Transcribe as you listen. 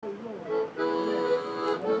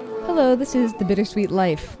Hello, this is The Bittersweet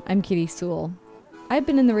Life. I'm Katie Sewell. I've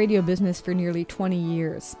been in the radio business for nearly 20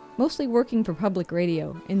 years, mostly working for public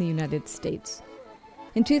radio in the United States.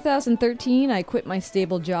 In 2013, I quit my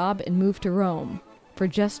stable job and moved to Rome for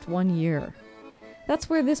just 1 year. That's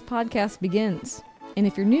where this podcast begins. And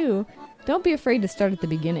if you're new, don't be afraid to start at the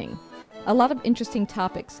beginning. A lot of interesting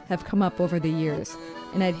topics have come up over the years,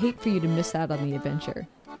 and I'd hate for you to miss out on the adventure.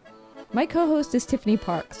 My co-host is Tiffany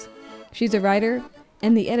Parks. She's a writer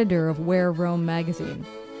and the editor of Where Rome magazine.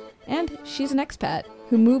 And she's an expat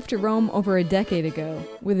who moved to Rome over a decade ago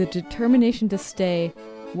with a determination to stay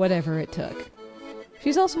whatever it took.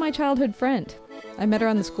 She's also my childhood friend. I met her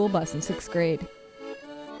on the school bus in 6th grade.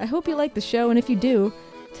 I hope you like the show, and if you do,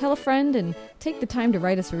 tell a friend and take the time to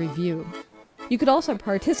write us a review. You could also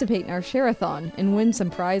participate in our share-a-thon and win some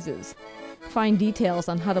prizes. Find details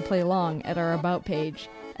on how to play along at our About page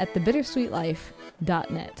at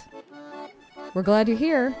thebittersweetlife.net. We're glad you're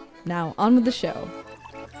here. Now, on with the show.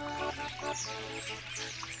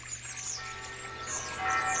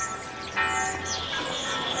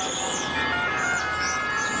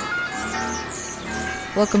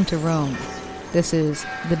 Welcome to Rome. This is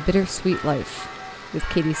The Bittersweet Life with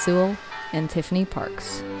Katie Sewell and Tiffany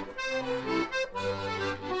Parks.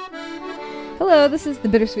 Hello, this is The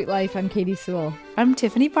Bittersweet Life. I'm Katie Sewell. I'm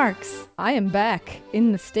Tiffany Parks. I am back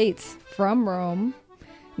in the States from Rome.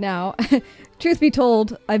 Now, truth be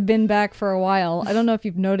told, I've been back for a while. I don't know if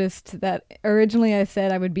you've noticed that originally I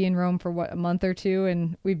said I would be in Rome for, a month or two,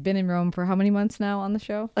 and we've been in Rome for how many months now on the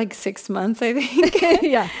show? Like 6 months, I think.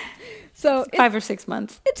 Yeah. So 5 or 6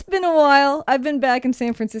 months. It's been a while. I've been back in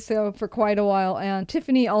San Francisco for quite a while, and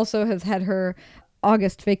Tiffany also has had her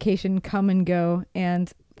August vacation come and go.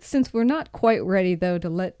 And since we're not quite ready, though, to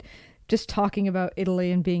let just talking about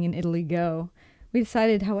Italy and being in Italy go, we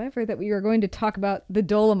decided, however, that we were going to talk about the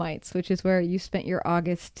Dolomites, which is where you spent your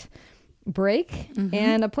August break,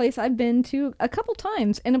 and a place I've been to a couple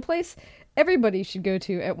times, and a place everybody should go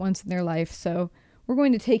to at once in their life. So we're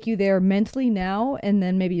going to take you there mentally now, and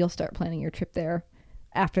then maybe you'll start planning your trip there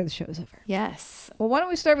after the show's over. Yes. Well, why don't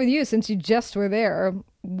we start with you, since you just were there.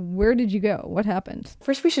 Where did you go? What happened?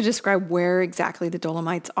 First, we should describe where exactly the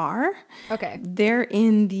Dolomites are. Okay. They're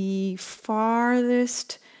in the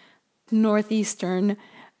farthest northeastern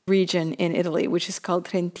region in Italy, which is called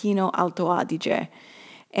Trentino Alto Adige.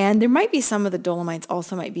 And there might be some of the Dolomites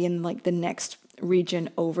also might be in like the next region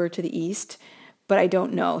over to the east, but I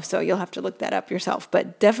don't know. So you'll have to look that up yourself.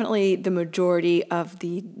 But definitely the majority of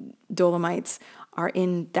the Dolomites are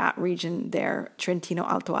in that region there, Trentino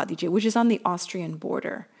Alto Adige, which is on the Austrian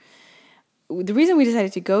border. The reason we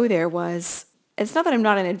decided to go there was, it's not that I'm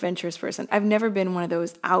not an adventurous person. I've never been one of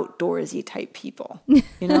those outdoorsy type people. You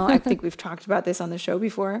know, I think we've talked about this on the show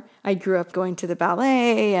before. I grew up going to the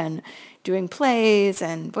ballet and doing plays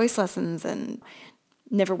and voice lessons and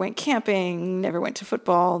never went camping, never went to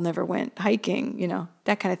football, never went hiking, you know,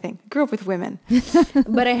 that kind of thing. Grew up with women.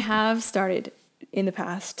 But I have started in the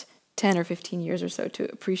past 10 or 15 years or so to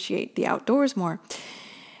appreciate the outdoors more.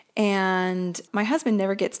 And my husband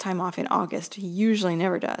never gets time off in August. He usually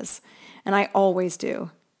never does. And I always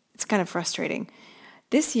do. It's kind of frustrating.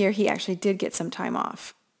 This year, he actually did get some time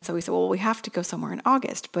off. So we said, well, we have to go somewhere in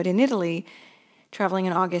August. But in Italy, traveling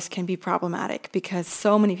in August can be problematic because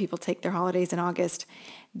so many people take their holidays in August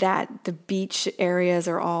that the beach areas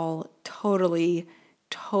are all totally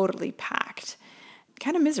packed.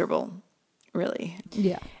 Kind of miserable, really.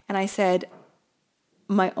 Yeah. And I said,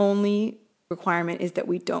 my only requirement is that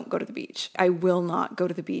we don't go to the beach. I will not go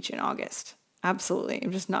to the beach in August. Absolutely.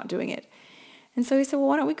 I'm just not doing it. And so he said, well,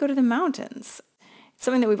 why don't we go to the mountains? It's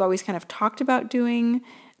something that we've always kind of talked about doing.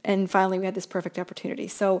 And finally, we had this perfect opportunity.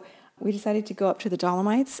 So we decided to go up to the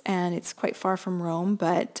Dolomites, and it's quite far from Rome,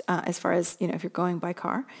 but as far as, you know, if you're going by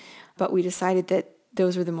car. But we decided that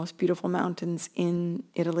those were the most beautiful mountains in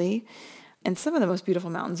Italy and some of the most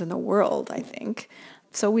beautiful mountains in the world, I think.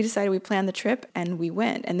 So we decided, we planned the trip, and we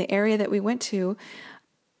went. And the area that we went to,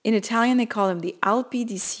 in Italian, they call them the Alpi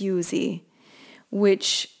di Siusi,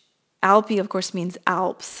 which Alpi, of course, means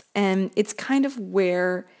Alps. And it's kind of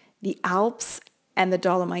where the Alps and the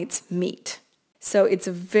Dolomites meet. So it's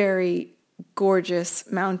a very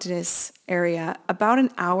gorgeous mountainous area, about an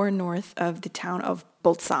hour north of the town of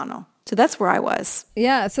Bolzano. So that's where I was.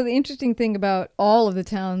 Yeah, so the interesting thing about all of the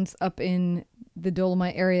towns up in the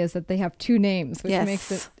Dolomite area is that they have two names, which makes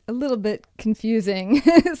it a little bit confusing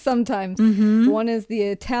sometimes. One is the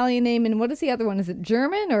Italian name, and what is the other one? Is it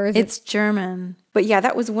German or is It's German. But yeah,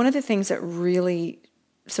 that was one of the things that really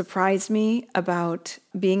surprised me about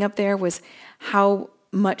being up there was how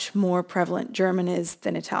much more prevalent German is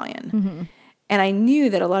than Italian. And I knew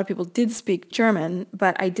that a lot of people did speak German,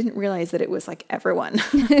 but I didn't realize that it was like everyone.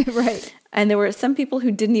 Right. And there were some people who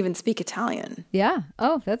didn't even speak Italian. Yeah.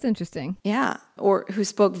 Oh, that's interesting. Yeah. Or who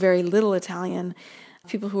spoke very little Italian.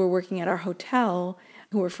 People who were working at our hotel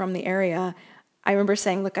who were from the area. I remember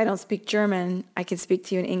saying, look, I don't speak German. I can speak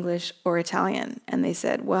to you in English or Italian. And they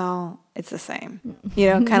said, well, it's the same.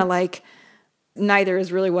 Kind of like neither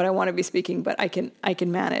is really what I want to be speaking, but I can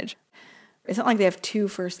manage. It's not like they have two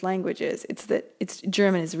first languages. It's that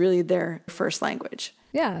German is really their first language.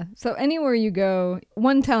 Yeah. So anywhere you go,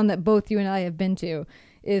 one town that both you and I have been to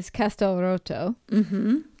is Castelroto.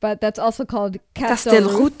 Mm-hmm. But that's also called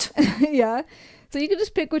Castelroute. Yeah. So you can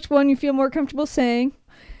just pick which one you feel more comfortable saying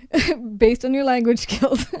based on your language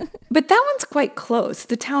skills. But that one's quite close.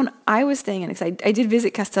 The town I was staying in, because I did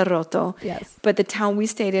visit Castelroto. Yes. But the town we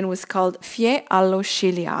stayed in was called Fie allo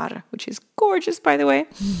Sciliar, which is gorgeous, by the way.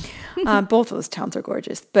 Both of those towns are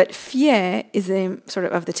gorgeous. But Fie is the name sort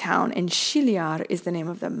of the town, and Sciliar is the name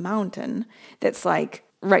of the mountain that's like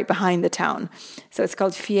right behind the town. So it's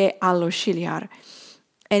called Fie allo Sciliar.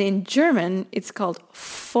 And in German, it's called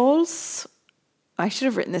Fols. I should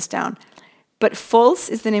have written this down. But Fols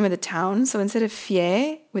is the name of the town. So instead of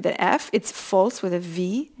Fie with an F, it's Fols with a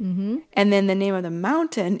V. Mm-hmm. And then the name of the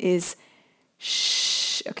mountain is,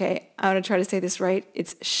 okay, I'm going to try to say this right.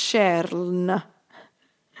 It's Scherln.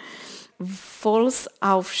 Fols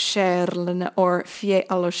auf Scherln or Fie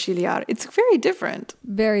allo Sciliar. It's very different.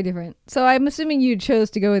 Very different. So I'm assuming you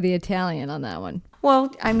chose to go with the Italian on that one.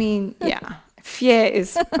 Well, I mean, yeah. Fie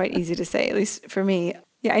is quite easy to say, at least for me.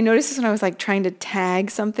 Yeah, I noticed this when I was like trying to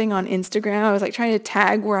tag something on Instagram. I was like trying to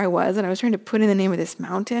tag where I was, and I was trying to put in the name of this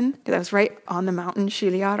mountain because I was right on the mountain,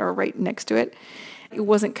 Sciliar, or right next to it. It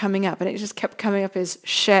wasn't coming up, and it just kept coming up as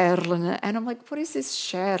Scherln. And I'm like, what is this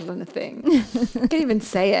Scherln thing? I can't even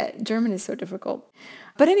say it. German is so difficult.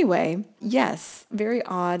 But anyway, yes, very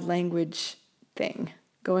odd language thing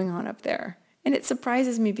going on up there. And it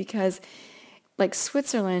surprises me because like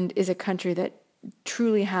Switzerland is a country that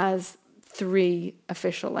truly has 3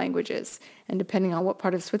 official languages. And depending on what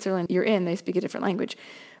part of Switzerland you're in, they speak a different language.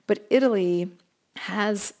 But Italy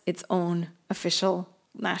has its own official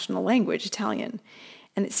national language, Italian.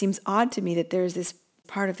 And it seems odd to me that there's this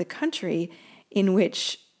part of the country in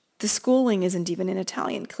which the schooling isn't even in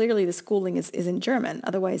Italian. Clearly the schooling is in German.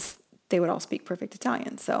 Otherwise, they would all speak perfect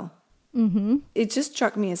Italian. So it just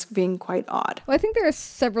struck me as being quite odd. Well, I think there are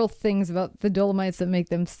several things about the Dolomites that make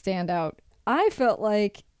them stand out. I felt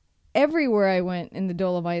like everywhere I went in the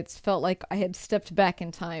Dolomites felt like I had stepped back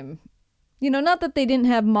in time. Not that they didn't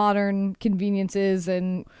have modern conveniences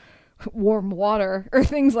and warm water or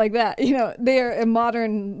things like that. They are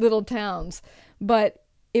modern little towns. But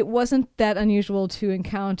it wasn't that unusual to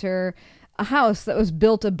encounter a house that was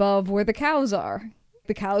built above where the cows are.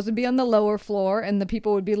 The cows would be on the lower floor and the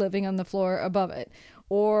people would be living on the floor above it.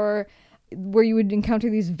 Or where you would encounter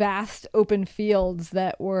these vast open fields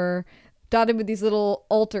that were dotted with these little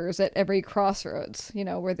altars at every crossroads,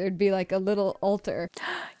 where there'd be like a little altar.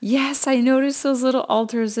 Yes, I noticed those little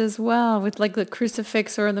altars as well with like the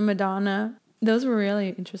crucifix or the Madonna. Those were really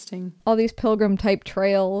interesting. All these pilgrim type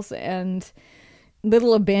trails and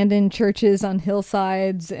little abandoned churches on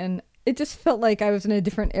hillsides. And it just felt like I was in a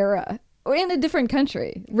different era or in a different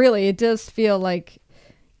country. Really, it does feel like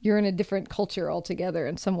you're in a different culture altogether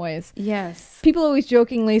in some ways. Yes. People always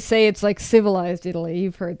jokingly say it's like civilized Italy.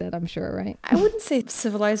 You've heard that, I'm sure, right? I wouldn't say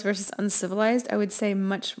civilized versus uncivilized. I would say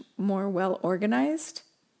much more well organized.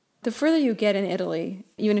 The further you get in Italy,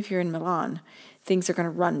 even if you're in Milan, things are going to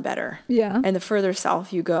run better. Yeah. And the further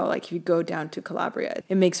south you go, like if you go down to Calabria,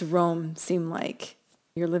 it makes Rome seem like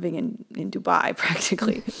you're living in Dubai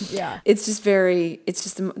practically. Yeah. It's just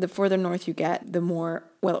the further north you get, the more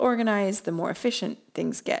well organized, the more efficient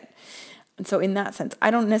things get. And so in that sense,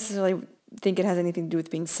 I don't necessarily think it has anything to do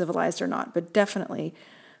with being civilized or not, but definitely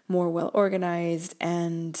more well organized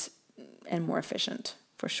and more efficient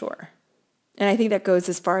for sure. And I think that goes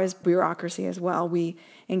as far as bureaucracy as well. We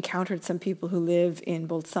encountered some people who live in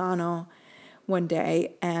Bolzano one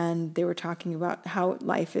day, and they were talking about how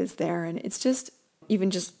life is there. And it's just,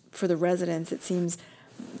 even just for the residents, it seems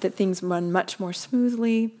that things run much more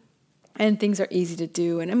smoothly and things are easy to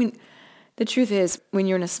do. And I mean, the truth is, when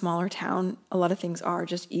you're in a smaller town, a lot of things are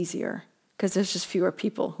just easier because there's just fewer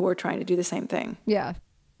people who are trying to do the same thing. Yeah,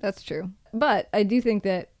 that's true. But I do think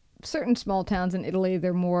that certain small towns in Italy,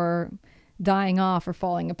 they're more dying off or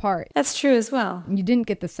falling apart. That's true as well. You didn't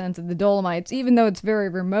get the sense of the Dolomites, even though it's very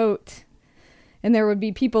remote. And there would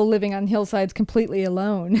be people living on hillsides completely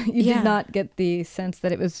alone. You did not get the sense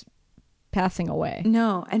that it was passing away.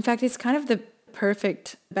 No. In fact, it's kind of the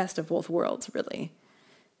perfect best of both worlds, really.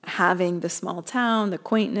 having the small town, the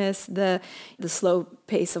quaintness, the slow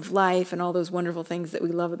pace of life, and all those wonderful things that we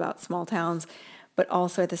love about small towns, but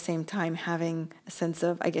also at the same time having a sense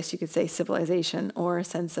of, I guess you could say, civilization, or a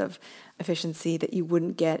sense of efficiency that you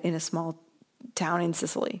wouldn't get in a small town in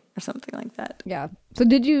Sicily or something like that. Yeah. So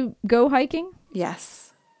did you go hiking?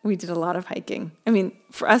 Yes, we did a lot of hiking. I mean,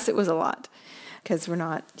 for us it was a lot because we're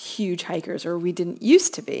not huge hikers, or we didn't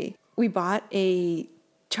used to be. We bought a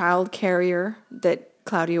child carrier that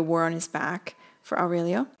Claudio wore on his back for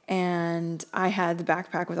Aurelio, and I had the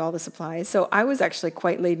backpack with all the supplies. So I was actually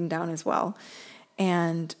quite laden down as well.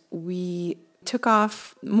 And we took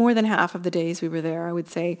off more than half of the days we were there. I would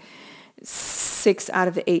say 6 out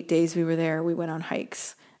of the 8 days we were there, we went on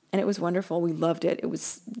hikes. And it was wonderful. We loved it. It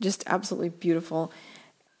was just absolutely beautiful.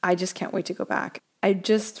 I just can't wait to go back. I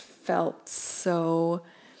just felt so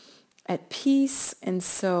at peace and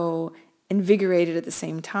so invigorated at the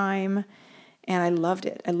same time. And I loved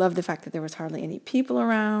it. I loved the fact that there was hardly any people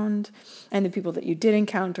around. And the people that you did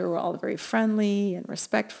encounter were all very friendly and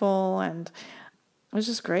respectful. And it was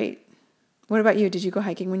just great. What about you? Did you go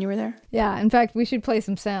hiking when you were there? Yeah. In fact, we should play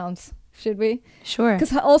some sounds. Should we? Sure.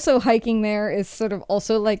 Because also hiking there is sort of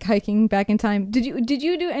also like hiking back in time. Did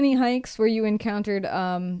you do any hikes where you encountered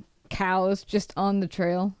cows just on the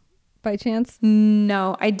trail by chance?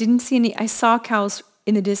 No, I didn't see any. I saw cows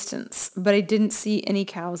in the distance, but I didn't see any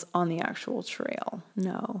cows on the actual trail.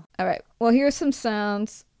 No. All right. Well, here's some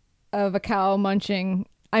sounds of a cow munching.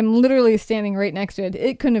 I'm literally standing right next to it.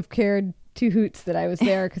 It couldn't have cared two hoots that I was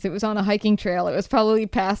there because it was on a hiking trail. It was probably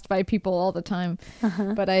passed by people all the time.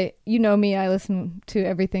 But you know me, I listen to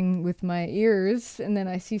everything with my ears, and then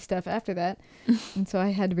I see stuff after that. And so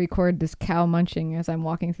I had to record this cow munching as I'm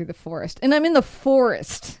walking through the forest. And I'm in the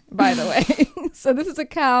forest, by the way. So this is a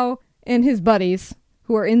cow and his buddies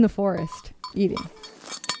who are in the forest eating.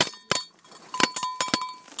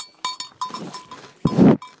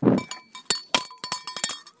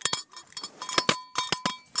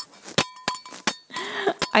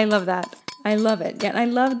 I love that. I love it. Yeah, and I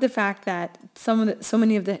love the fact that so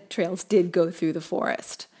many of the trails did go through the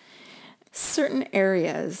forest. Certain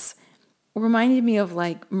areas reminded me of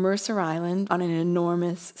like Mercer Island on an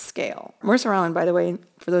enormous scale. Mercer Island, by the way,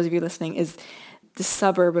 for those of you listening, is the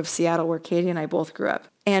suburb of Seattle where Katie and I both grew up.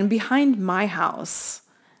 And behind my house,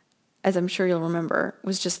 as I'm sure you'll remember,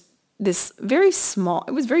 was just this very small,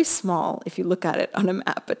 it was very small if you look at it on a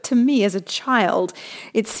map, but to me as a child,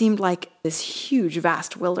 it seemed like this huge,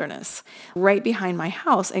 vast wilderness. Right behind my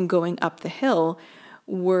house and going up the hill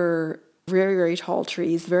were very, very tall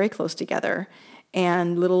trees, very close together,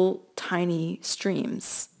 and little tiny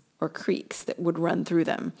streams or creeks that would run through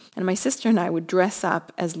them. And my sister and I would dress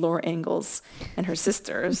up as Laura Ingalls and her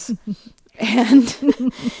sisters. And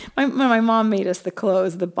my mom made us the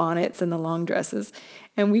clothes, the bonnets and the long dresses.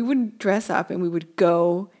 And we would dress up and we would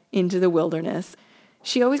go into the wilderness.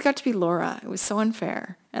 She always got to be Laura. It was so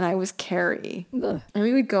unfair. And I was Carrie. Ugh. And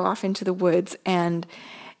we would go off into the woods, and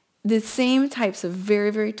the same types of very,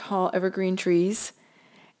 very tall evergreen trees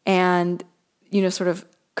and, sort of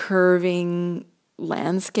curving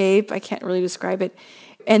landscape. I can't really describe it.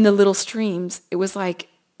 And the little streams. It was like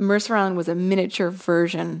Mercer Island was a miniature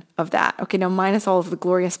version of that. Okay, now minus all of the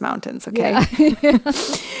glorious mountains, okay? Yeah.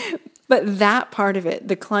 But that part of it,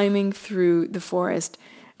 the climbing through the forest,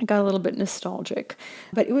 I got a little bit nostalgic.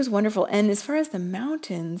 But it was wonderful. And as far as the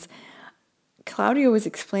mountains, Claudio was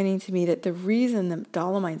explaining to me that the reason the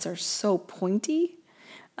Dolomites are so pointy,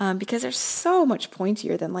 because they're so much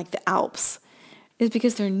pointier than like the Alps, is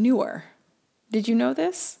because they're newer. Did you know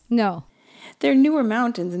this? No. They're newer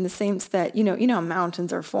mountains in the sense that, you know how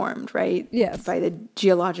mountains are formed, right? Yes. By the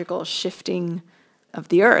geological shifting of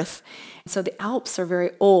the earth. So the Alps are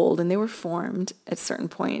very old, and they were formed at a certain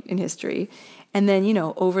point in history. And then,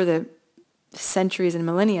 over the centuries and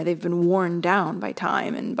millennia, they've been worn down by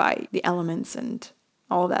time and by the elements and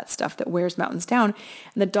all that stuff that wears mountains down.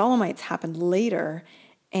 And the Dolomites happened later,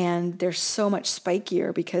 and they're so much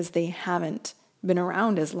spikier because they haven't been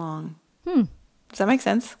around as long. Does that make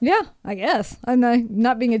sense? Yeah, I guess. I'm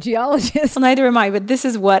not being a geologist. Well, neither am I, but this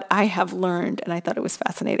is what I have learned, and I thought it was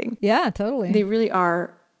fascinating. Yeah, totally. They really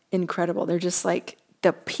are incredible. They're just like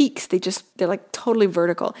the peaks. They're like totally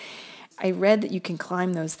vertical. I read that you can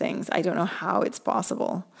climb those things. I don't know how it's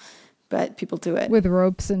possible, but people do it. With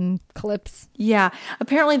ropes and clips. Yeah.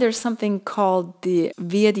 Apparently there's something called the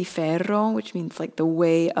Via di Ferro, which means like the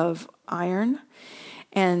way of iron.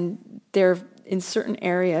 And they're in certain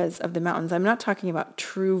areas of the mountains. I'm not talking about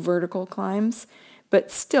true vertical climbs, but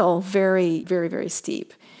still very, very, very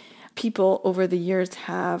steep. People over the years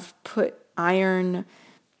have put iron,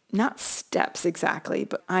 not steps exactly,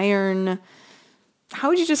 but iron How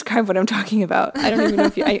would you describe what I'm talking about? I don't even know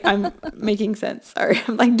if I'm making sense. Sorry.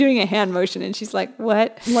 I'm like doing a hand motion and she's like,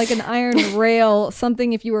 what? Like an iron rail,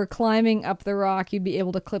 something if you were climbing up the rock, you'd be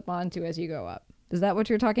able to clip onto as you go up. Is that what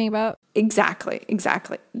you're talking about? Exactly.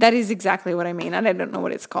 That is exactly what I mean. And I don't know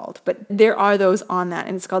what it's called, but there are those on that,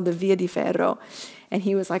 and it's called the Via di Ferro. And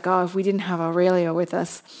he was like, oh, if we didn't have Aurelio with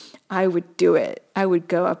us, I would do it. I would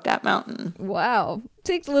go up that mountain. Wow.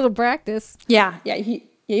 Takes a little practice. Yeah.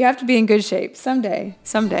 You have to be in good shape someday.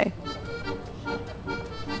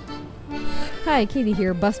 Hi, Katie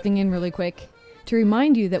here, busting in really quick to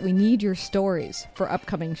remind you that we need your stories for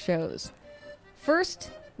upcoming shows.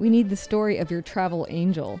 First, we need the story of your travel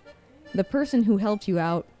angel, the person who helped you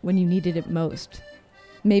out when you needed it most.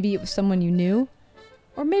 Maybe it was someone you knew,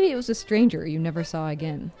 or maybe it was a stranger you never saw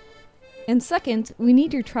again. And second, we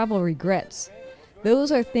need your travel regrets. Those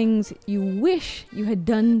are things you wish you had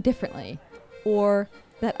done differently, or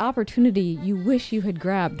that opportunity you wish you had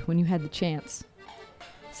grabbed when you had the chance.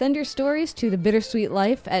 Send your stories to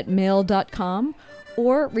thebittersweetlife@mail.com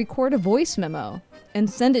or record a voice memo and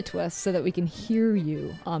send it to us so that we can hear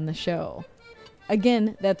you on the show.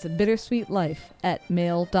 Again, that's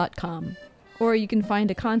bittersweetlife@mail.com. Or you can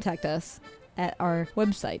find a contact us at our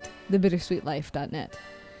website, thebittersweetlife.net.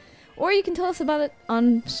 Or you can tell us about it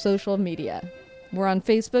on social media. We're on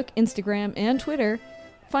Facebook, Instagram, and Twitter.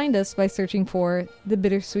 Find us by searching for The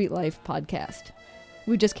Bittersweet Life Podcast.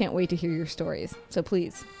 We just can't wait to hear your stories, so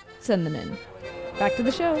please, send them in. Back to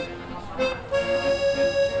the show.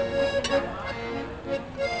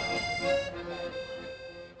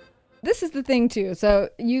 This is the thing, too. So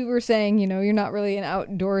you were saying, you're not really an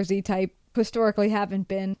outdoorsy type, historically haven't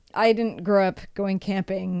been. I didn't grow up going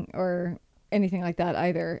camping or anything like that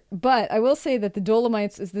either. But I will say that the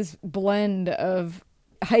Dolomites is this blend of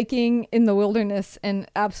hiking in the wilderness and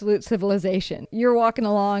absolute civilization. You're walking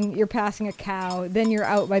along, you're passing a cow, then you're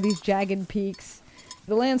out by these jagged peaks.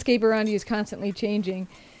 The landscape around you is constantly changing.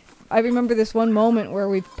 I remember this one moment where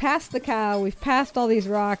we've passed the cow, we've passed all these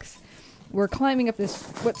rocks, we're climbing up this,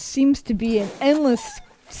 what seems to be an endless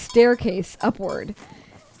staircase upward.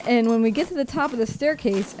 And when we get to the top of the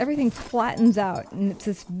staircase, everything flattens out, and it's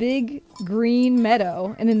this big green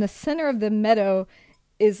meadow, and in the center of the meadow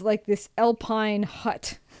is like this alpine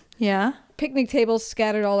hut. Yeah. Picnic tables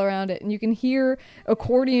scattered all around it, and you can hear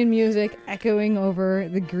accordion music echoing over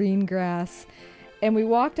the green grass. And we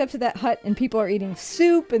walked up to that hut, and people are eating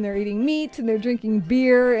soup, and they're eating meat, and they're drinking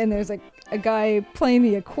beer, and there's like a guy playing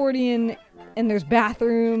the accordion, and there's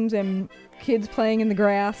bathrooms and kids playing in the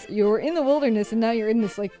grass. You're in the wilderness, and now you're in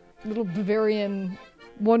this like little Bavarian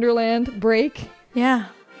wonderland break. Yeah.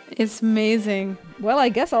 It's amazing. Well, I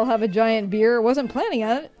guess I'll have a giant beer. Wasn't planning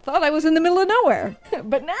on it. Thought I was in the middle of nowhere.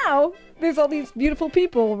 But now there's all these beautiful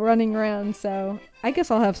people running around, so I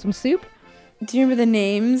guess I'll have some soup. Do you remember the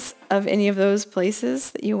names of any of those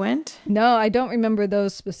places that you went? No, I don't remember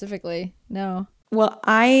those specifically. No. Well,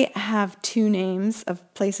 I have two names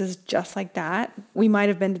of places just like that. We might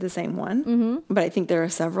have been to the same one, but I think there are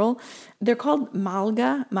several. They're called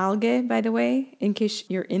Malghe, by the way, in case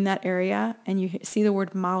you're in that area and you see the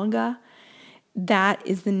word Malga. That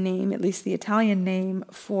is the name, at least the Italian name,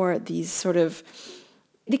 for these sort of,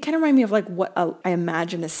 they kind of remind me of like what I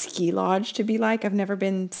imagine a ski lodge to be like. I've never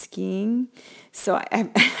been skiing, so I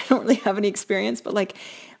don't really have any experience, but like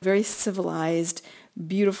very civilized,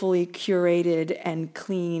 beautifully curated and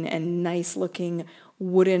clean and nice looking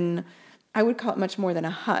wooden, I would call it much more than a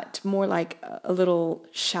hut, more like a little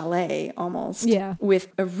chalet almost. Yeah. With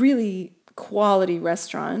a really quality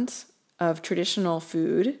restaurant of traditional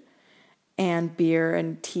food and beer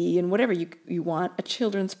and tea and whatever you want, a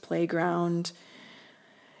children's playground,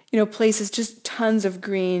 places, just tons of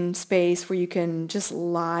green space where you can just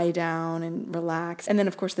lie down and relax. And then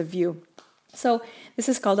of course the view. So this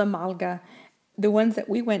is called a Malga. The ones that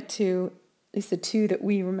we went to, at least the two that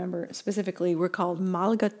we remember specifically, were called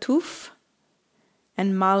Malga Tuf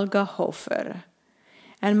and Malga Hofer.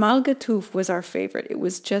 And Malga Tuf was our favorite. It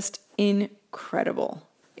was just incredible.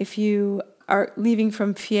 If you are leaving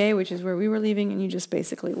from Fie, which is where we were leaving, and you just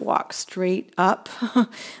basically walk straight up,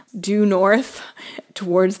 due north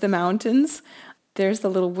towards the mountains, there's the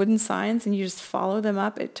little wooden signs, and you just follow them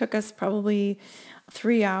up. It took us probably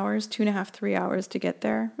 3 hours, 2.5, 3 hours to get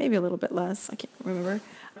there. Maybe a little bit less. I can't remember.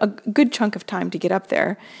 A good chunk of time to get up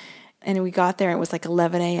there. And we got there, and it was like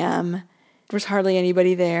 11 a.m. There was hardly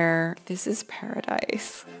anybody there. This is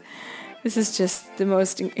paradise. This is just the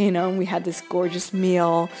most, we had this gorgeous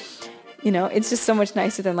meal. It's just so much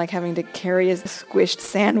nicer than like having to carry a squished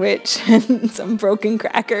sandwich and some broken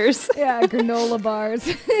crackers. Yeah, granola bars.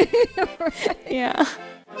 Right. Yeah.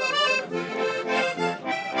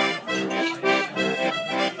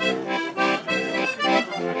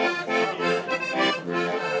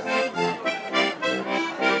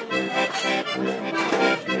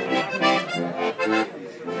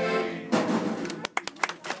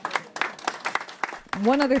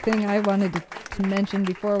 One other thing I wanted to mention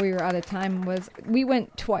before we were out of time was we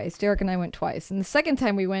went twice. Derek and I went twice. And the second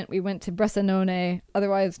time we went to Bressanone,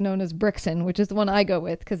 otherwise known as Brixen, which is the one I go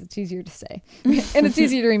with because it's easier to say. And it's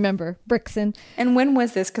easier to remember, Brixen. And when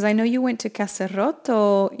was this? Because I know you went to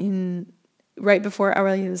Caserotto right before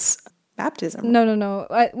Aurelia's baptism. No.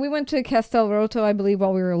 We went to Castelroto, I believe,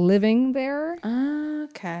 while we were living there.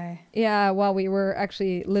 Okay. Yeah, while we were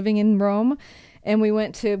actually living in Rome. And we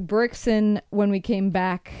went to Brixen when we came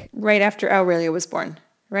back. Right after Aurelia was born,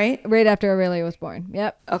 right? Right after Aurelia was born,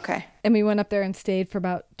 yep. Okay. And we went up there and stayed for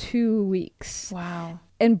about 2 weeks. Wow.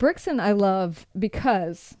 And Brixen I love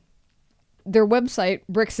because their website,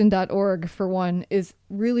 brixen.org, for one, is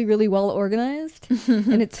really, really well organized.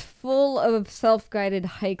 And it's full of self-guided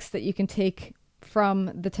hikes that you can take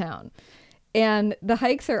from the town. And the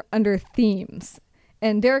hikes are under themes.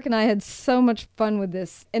 And Derek and I had so much fun with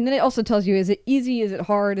this. And then it also tells you, is it easy? Is it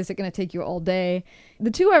hard? Is it going to take you all day? The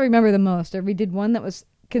two I remember the most are we did one that was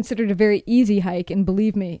considered a very easy hike. And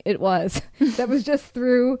believe me, it was. That was just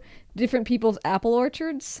through different people's apple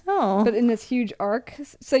orchards. Oh. But in this huge arc.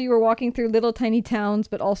 So you were walking through little tiny towns,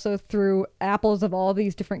 but also through apples of all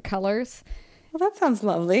these different colors. Well, that sounds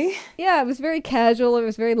lovely. Yeah, it was very casual. It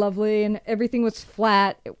was very lovely, and everything was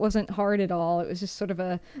flat. It wasn't hard at all. It was just sort of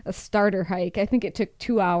a starter hike. I think it took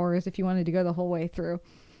 2 hours if you wanted to go the whole way through.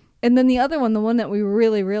 And then the other one, the one that we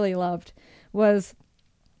really, really loved, was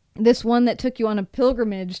this one that took you on a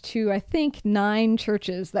pilgrimage to, I think, 9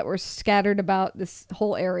 churches that were scattered about this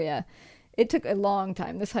whole area. It took a long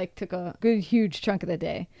time. This hike took a good, huge chunk of the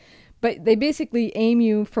day. But they basically aim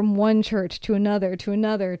you from one church to another, to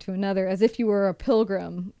another, to another, as if you were a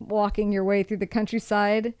pilgrim walking your way through the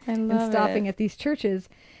countryside and stopping at these churches.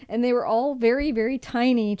 And they were all very, very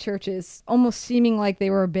tiny churches, almost seeming like they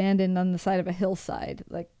were abandoned on the side of a hillside.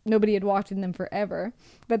 Like nobody had walked in them forever.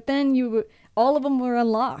 But then all of them were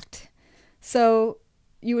unlocked. So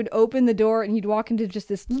you would open the door and you'd walk into just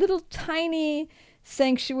this little tiny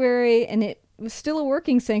sanctuary, and it was still a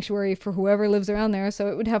working sanctuary for whoever lives around there. So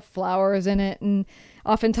it would have flowers in it, and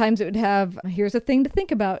oftentimes it would have, here's a thing to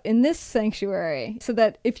think about in this sanctuary, so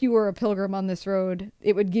that if you were a pilgrim on this road,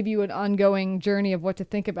 it would give you an ongoing journey of what to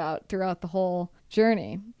think about throughout the whole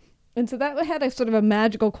journey. And so that had a sort of a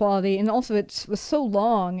magical quality, and also it was so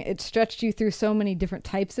long, it stretched you through so many different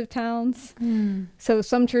types of towns. So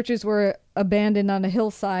some churches were abandoned on a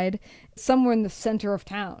hillside, some were in the center of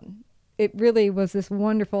town. It really was this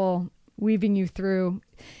wonderful weaving you through.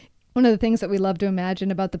 One of the things that we love to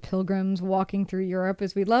imagine about the pilgrims walking through Europe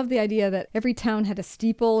is we love the idea that every town had a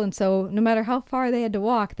steeple, and so no matter how far they had to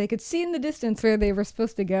walk, they could see in the distance where they were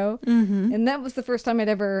supposed to go. And that was the first time I'd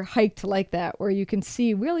ever hiked like that, where you can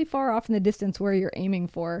see really far off in the distance where you're aiming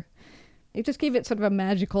for. It just gave it sort of a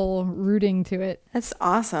magical rooting to it. That's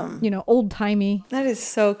awesome. You know, old-timey. That is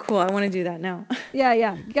so cool. I want to do that now.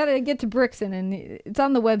 Yeah. You got to get to Brixen, and it's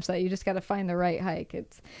on the website. You just got to find the right hike.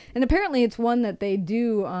 And apparently it's one that they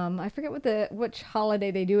do, I forget which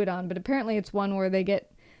holiday they do it on, but apparently it's one where they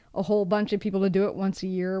get a whole bunch of people to do it once a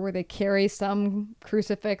year, where they carry some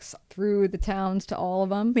crucifix through the towns to all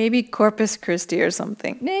of them. Maybe Corpus Christi or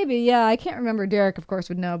something. Maybe, yeah. I can't remember. Derek, of course,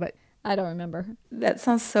 would know, but I don't remember. That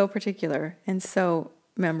sounds so particular and so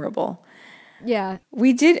memorable. Yeah.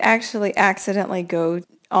 We did actually accidentally go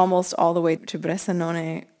almost all the way to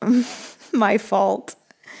Bressanone. My fault.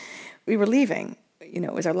 We were leaving. You know,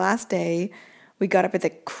 it was our last day. We got up at the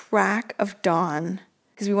crack of dawn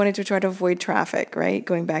because we wanted to try to avoid traffic, right?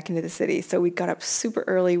 Going back into the city. So we got up super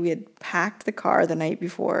early. We had packed the car the night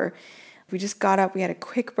before. We just got up. We had a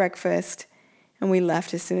quick breakfast and we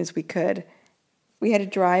left as soon as we could. We had to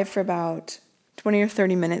drive for about 20 or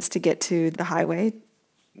 30 minutes to get to the highway.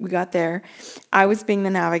 We got there. I was being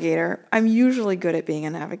the navigator. I'm usually good at being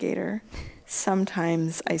a navigator.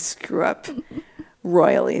 Sometimes I screw up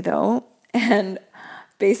royally, though. And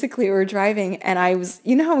basically, we were driving, and I was,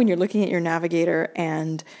 you know how when you're looking at your navigator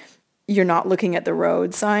and you're not looking at the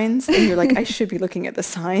road signs, and you're like, I should be looking at the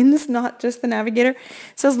signs, not just the navigator.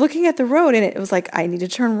 So I was looking at the road, and it was like, I need to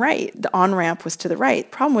turn right. The on-ramp was to the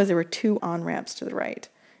right. Problem was there were 2 on-ramps to the right.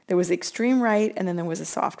 There was the extreme right, and then there was a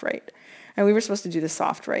soft right. And we were supposed to do the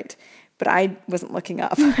soft right, but I wasn't looking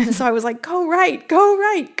up. And so I was like, go right, go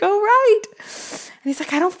right, go right. And he's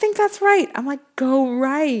like, I don't think that's right. I'm like, go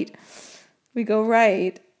right. We go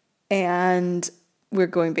right, and we're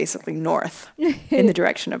going basically north in the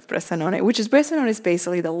direction of Bressanone, Bressanone is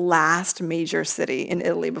basically the last major city in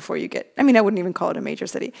Italy before you get, I wouldn't even call it a major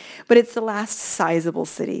city, but it's the last sizable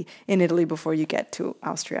city in Italy before you get to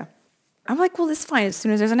Austria. I'm like, well, it's fine. As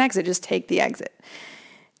soon as there's an exit, just take the exit.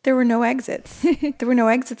 There were no exits. There were no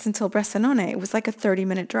exits until Bressanone. It was like a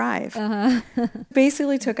 30-minute drive.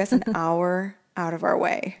 Basically took us an hour out of our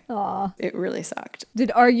way. Aw. It really sucked.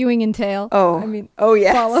 Did arguing entail? Oh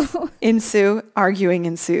yes. Follow. Arguing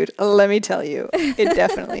ensued. Let me tell you, it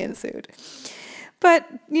definitely ensued. But,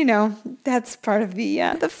 you know, that's part of the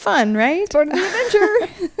fun, right? Part of the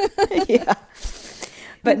adventure. Yeah.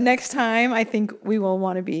 But next time, I think we will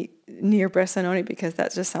want to be near Bressanone because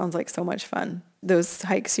that just sounds like so much fun. Those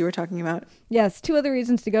hikes you were talking about. Yes, 2 other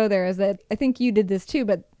reasons to go there is that I think you did this too,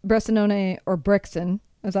 but Bressanone, or Brixen,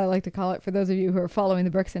 as I like to call it for those of you who are following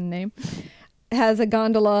the Brixen name, has a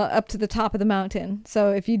gondola up to the top of the mountain.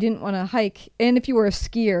 So if you didn't want to hike, and if you were a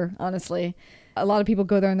skier, honestly, a lot of people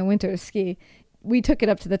go there in the winter to ski. We took it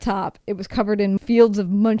up to the top. It was covered in fields of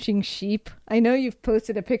munching sheep. I know you've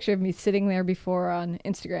posted a picture of me sitting there before on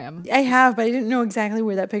Instagram. I have, but I didn't know exactly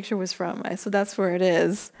where that picture was from. So that's where it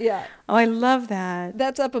is. Yeah. Oh, I love that.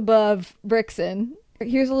 That's up above Brixen.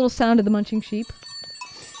 Here's a little sound of the munching sheep.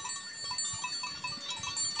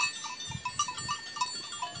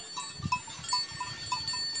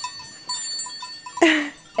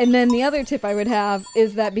 And then the other tip I would have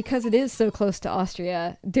is that because it is so close to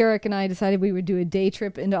Austria, Derek and I decided we would do a day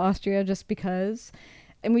trip into Austria just because.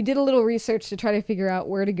 And we did a little research to try to figure out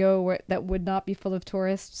where to go that would not be full of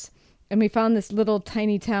tourists. And we found this little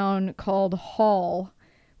tiny town called Hall,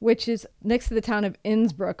 which is next to the town of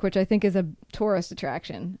Innsbruck, which I think is a tourist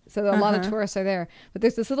attraction. So a lot of tourists are there. But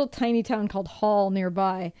there's this little tiny town called Hall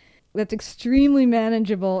nearby that's extremely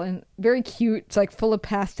manageable and very cute. It's like full of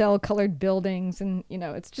pastel colored buildings, and you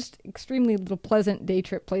know, it's just extremely little pleasant day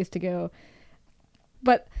trip place to go.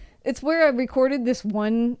 But it's where I recorded this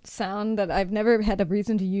one sound that I've never had a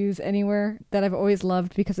reason to use anywhere, that I've always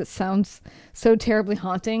loved because it sounds so terribly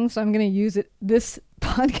haunting. So I'm going to use it this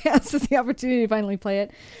podcast as the opportunity to finally play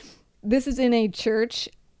it. This is in a church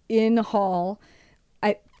in Hall.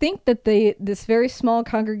 I think that this very small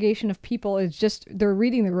congregation of people they're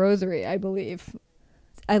reading the rosary, I believe.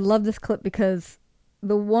 I love this clip because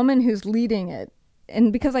the woman who's leading it,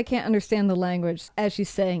 and because I can't understand the language as she's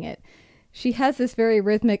saying it, she has this very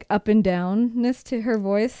rhythmic up and downness to her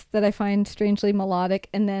voice that I find strangely melodic,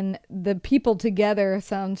 and then the people together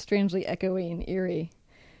sound strangely echoey and eerie.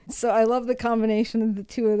 So I love the combination of the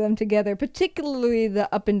two of them together, particularly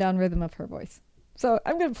the up and down rhythm of her voice. So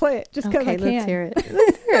I'm going to play it just because I can. Okay, let's hear it.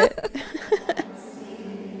 Let's hear it.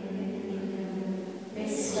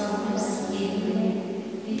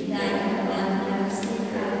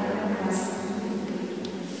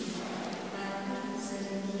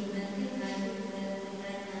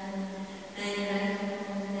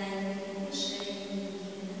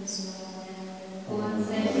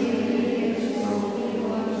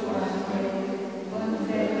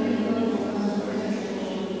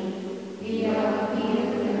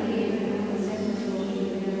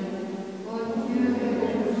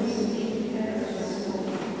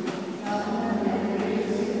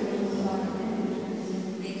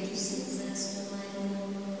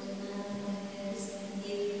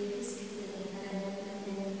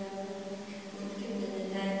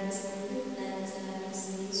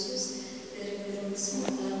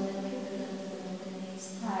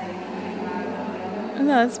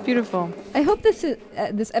 No, that's beautiful. I hope this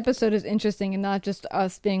episode is interesting and not just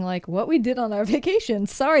us being like, what we did on our vacation.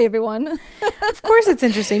 Sorry, everyone. Of course it's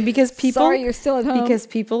interesting because people... Sorry, you're still at home. Because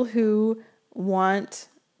people who want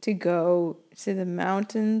to go to the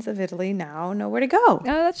mountains of Italy now know where to go. Oh,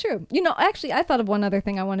 that's true. You know, actually, I thought of one other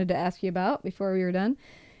thing I wanted to ask you about before we were done.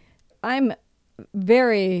 I'm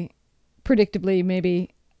very predictably maybe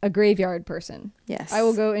a graveyard person. Yes. I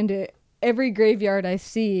will go into every graveyard I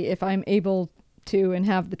see if I'm able to and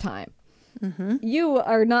have the time. Mm-hmm. You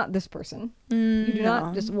are not this person. You do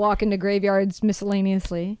not just walk into graveyards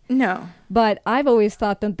miscellaneously. No. But I've always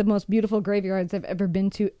thought that the most beautiful graveyards I've ever been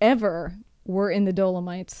to ever were in the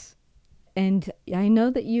Dolomites. And I know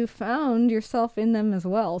that you found yourself in them as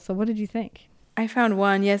well. So what did you think? I found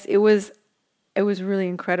one. Yes, it was really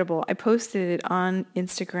incredible. I posted it on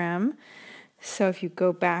Instagram. So if you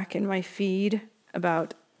go back in my feed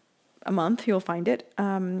about a month, you'll find it.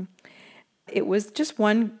 It was just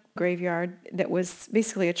one graveyard that was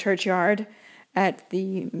basically a churchyard at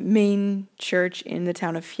the main church in the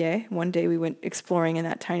town of Fier. One day we went exploring in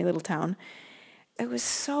that tiny little town. It was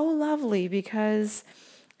so lovely because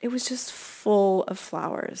it was just full of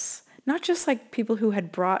flowers. Not just like people who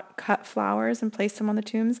had brought cut flowers and placed them on the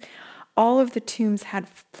tombs. All of the tombs had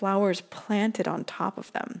flowers planted on top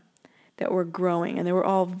of them that were growing, and they were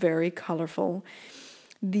all very colorful.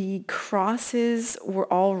 The crosses were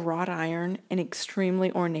all wrought iron and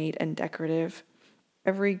extremely ornate and decorative.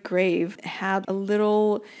 Every grave had a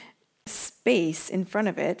little space in front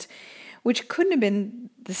of it, which couldn't have been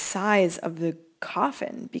the size of the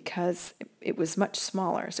coffin because it was much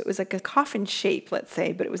smaller. So it was like a coffin shape, let's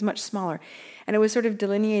say, but it was much smaller. And it was sort of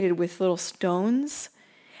delineated with little stones.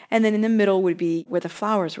 And then in the middle would be where the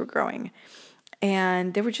flowers were growing.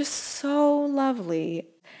 And they were just so lovely.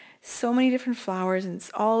 So many different flowers and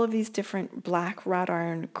all of these different black wrought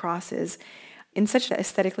iron crosses in such an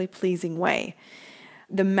aesthetically pleasing way.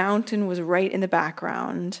 The mountain was right in the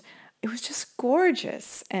background. It was just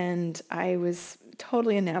gorgeous. And I was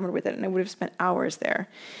totally enamored with it. And I would have spent hours there.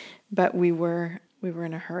 But we were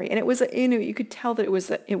in a hurry. And it was, you could tell that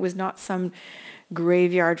it was not some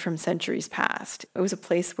graveyard from centuries past. It was a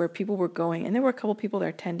place where people were going. And there were a couple people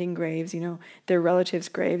there tending graves, their relatives'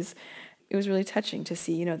 graves. It was really touching to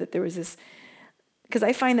see, that there was this, because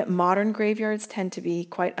I find that modern graveyards tend to be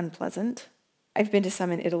quite unpleasant. I've been to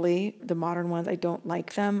some in Italy. The modern ones, I don't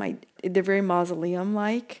like them. They're very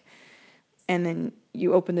mausoleum-like. And then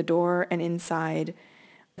you open the door and inside,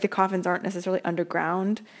 the coffins aren't necessarily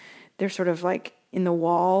underground. They're sort of like in the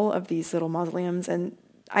wall of these little mausoleums. And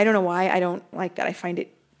I don't know why I don't like that. I find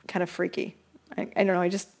it kind of freaky. I don't know.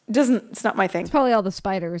 It's not my thing. It's probably all the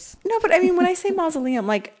spiders. No, but I mean, when I say mausoleum,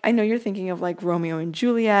 like, I know you're thinking of like Romeo and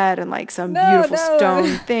Juliet and like some beautiful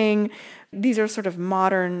stone thing. These are sort of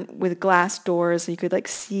modern with glass doors so you could like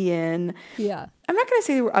see in. Yeah. I'm not going to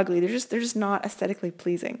say they were ugly. They're just not aesthetically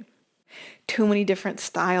pleasing. Too many different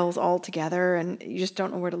styles all together and you just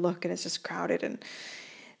don't know where to look and it's just crowded. And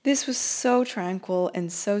this was so tranquil and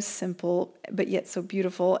so simple, but yet so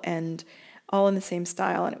beautiful and all in the same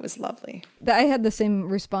style, and it was lovely. I had the same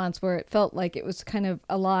response where it felt like it was kind of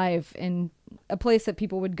alive and a place that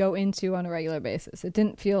people would go into on a regular basis. It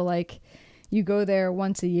didn't feel like you go there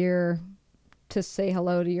once a year to say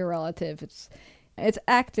hello to your relative. It's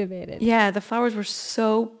activated. Yeah, the flowers were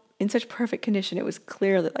so in such perfect condition. It was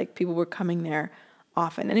clear that like people were coming there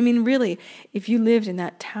often. And I mean, really, if you lived in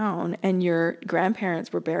that town and your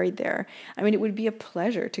grandparents were buried there, I mean, it would be a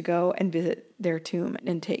pleasure to go and visit their tomb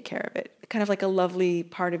and take care of it. Kind of like a lovely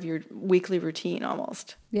part of your weekly routine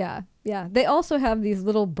almost. Yeah, yeah. They also have these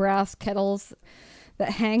little brass kettles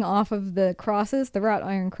that hang off of the crosses, the wrought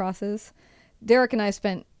iron crosses. Derek and I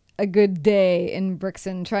spent a good day in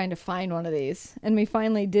Brixton trying to find one of these. And we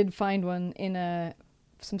finally did find one in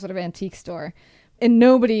some sort of antique store. And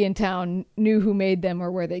nobody in town knew who made them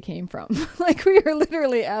or where they came from. Like, we were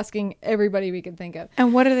literally asking everybody we could think of.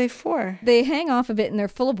 And what are they for? They hang off of it and they're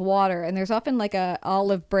full of water. And there's often like a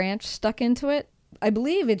olive branch stuck into it. I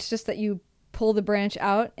believe it's just that you pull the branch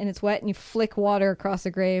out and it's wet and you flick water across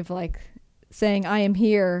the grave, like saying, I am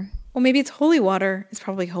here. Well, maybe it's holy water. It's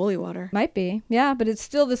probably holy water. Might be. Yeah, but it's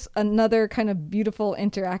still this another kind of beautiful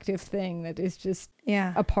interactive thing that is just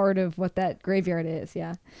a part of what that graveyard is.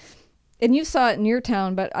 Yeah. And you saw it in your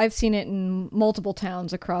town, but I've seen it in multiple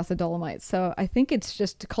towns across the Dolomites. So I think it's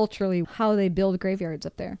just culturally how they build graveyards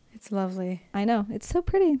up there. It's lovely. I know. It's so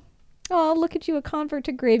pretty. Oh, look at you, a convert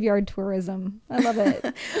to graveyard tourism. I love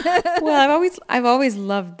it. Well, I've always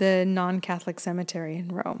loved the non-Catholic cemetery in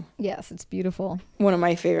Rome. Yes, it's beautiful. One of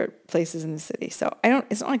my favorite places in the city. So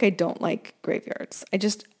it's not like I don't like graveyards.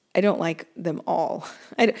 I don't like them all.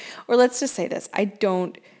 Or let's just say this. I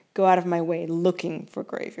don't go out of my way looking for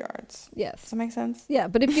graveyards. Yes. Does that make sense? Yeah,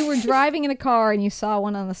 but if you were driving in a car and you saw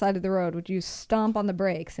one on the side of the road, would you stomp on the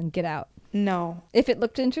brakes and get out? No. If it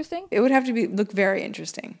looked interesting? It would have to look very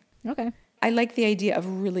interesting. Okay. I like the idea of a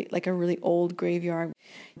really old graveyard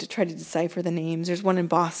to try to decipher the names. There's one in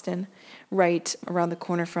Boston, right around the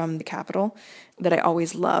corner from the Capitol, that I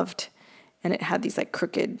always loved. And it had these like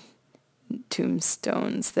crooked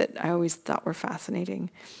tombstones that I always thought were fascinating.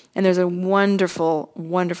 And there's a wonderful,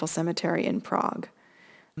 wonderful cemetery in Prague.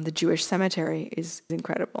 The Jewish cemetery is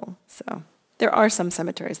incredible. So there are some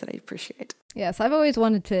cemeteries that I appreciate. Yes, I've always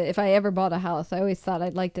wanted to, if I ever bought a house, I always thought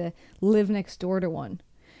I'd like to live next door to one.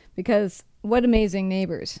 Because what amazing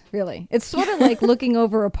neighbors, really. It's sort of like looking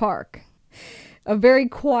over a park. A very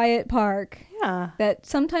quiet park. Yeah. That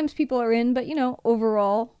sometimes people are in, but,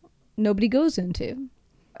 overall, nobody goes into.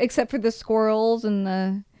 Except for the squirrels and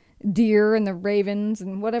the deer and the ravens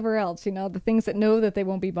and whatever else, the things that know that they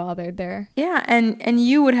won't be bothered there. Yeah, and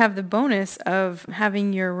you would have the bonus of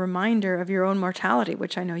having your reminder of your own mortality,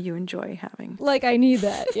 which I know you enjoy having. Like, I need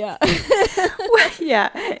that, yeah. Well,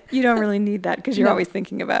 yeah, you don't really need that because you're always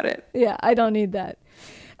thinking about it. Yeah, I don't need that.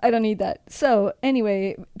 So,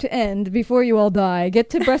 anyway, to end, before you all die, get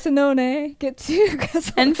to Bressanone, get to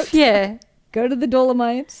Enfie. Go to the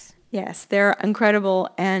Dolomites. Yes, they're incredible,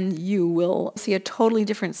 and you will see a totally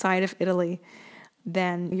different side of Italy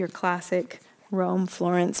than your classic Rome,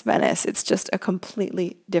 Florence, Venice. It's just a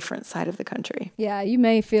completely different side of the country. Yeah, you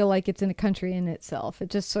may feel like it's in a country in itself. It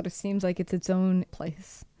just sort of seems like it's its own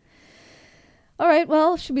place. All right,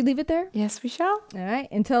 well, should we leave it there? Yes, we shall. All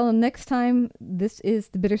right, until next time, this is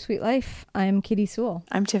The Bittersweet Life. I'm Katie Sewell.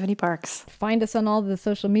 I'm Tiffany Parks. Find us on all the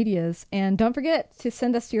social medias, and don't forget to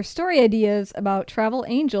send us your story ideas about travel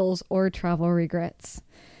angels or travel regrets.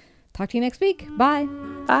 Talk to you next week. Bye.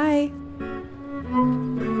 Bye.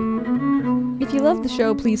 If you love the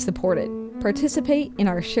show, please support it. Participate in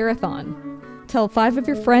our Share-a-thon. Tell 5 of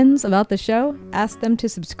your friends about the show, ask them to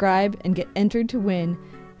subscribe, and get entered to win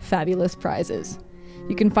fabulous prizes.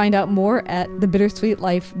 You can find out more at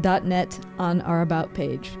thebittersweetlife.net on our About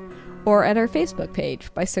page, or at our Facebook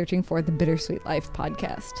page by searching for The Bittersweet Life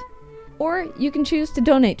Podcast. Or you can choose to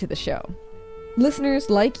donate to the show. Listeners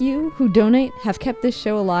like you who donate have kept this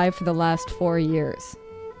show alive for the last 4 years.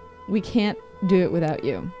 We can't do it without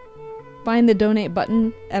you. Find the donate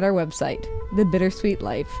button at our website,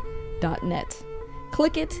 thebittersweetlife.net.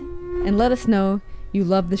 Click it and let us know you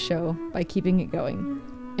love the show by keeping it going.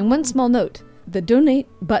 And one small note, the donate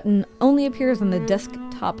button only appears on the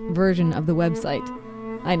desktop version of the website.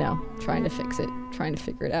 I know, trying to fix it, trying to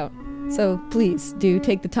figure it out. So please do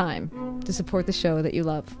take the time to support the show that you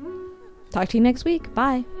love. Talk to you next week.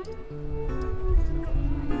 Bye.